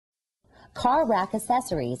Car rack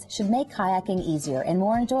accessories should make kayaking easier and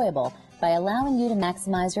more enjoyable by allowing you to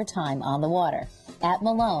maximize your time on the water. At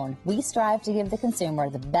Malone, we strive to give the consumer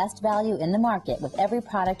the best value in the market with every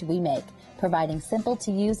product we make, providing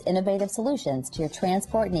simple-to-use innovative solutions to your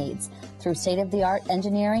transport needs through state-of-the-art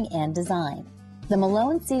engineering and design. The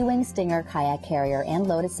Malone Sea-Wing Stinger Kayak Carrier and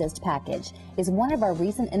Load Assist package is one of our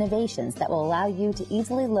recent innovations that will allow you to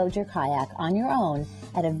easily load your kayak on your own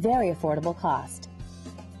at a very affordable cost.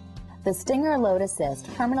 The Stinger Load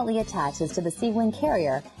Assist permanently attaches to the Sea-Wing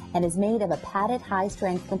carrier and is made of a padded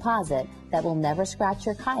high-strength composite that will never scratch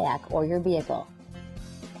your kayak or your vehicle.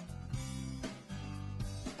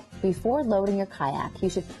 Before loading your kayak, you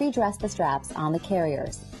should pre-dress the straps on the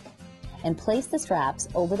carriers and place the straps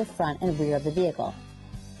over the front and rear of the vehicle.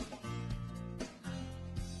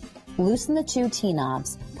 Loosen the two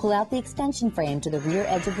T-knobs, pull out the extension frame to the rear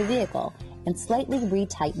edge of the vehicle, and slightly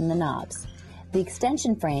retighten the knobs. The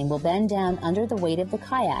extension frame will bend down under the weight of the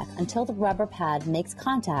kayak until the rubber pad makes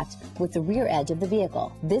contact with the rear edge of the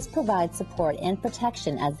vehicle. This provides support and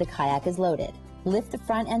protection as the kayak is loaded. Lift the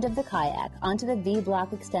front end of the kayak onto the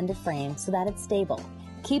V-block extended frame so that it's stable.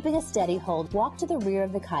 Keeping a steady hold, walk to the rear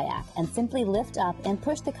of the kayak and simply lift up and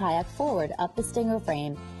push the kayak forward up the Stinger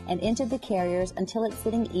frame and into the carriers until it's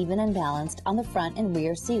sitting even and balanced on the front and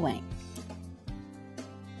rear Sea-Wing.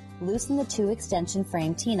 Loosen the two extension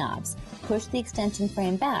frame T-knobs, push the extension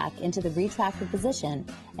frame back into the retracted position,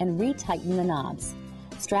 and retighten the knobs.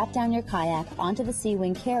 Strap down your kayak onto the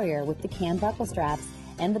Sea-Wing carrier with the cam buckle straps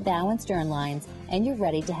and the bow and stern lines, and you're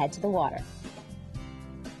ready to head to the water.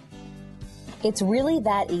 It's really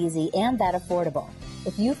that easy and that affordable.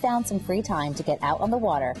 If you found some free time to get out on the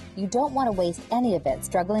water, you don't want to waste any of it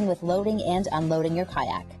struggling with loading and unloading your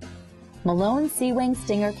kayak. Malone Sea-Wing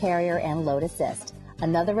Stinger Carrier and Load Assist,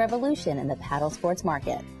 another revolution in the paddle sports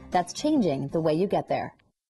market that's changing the way you get there.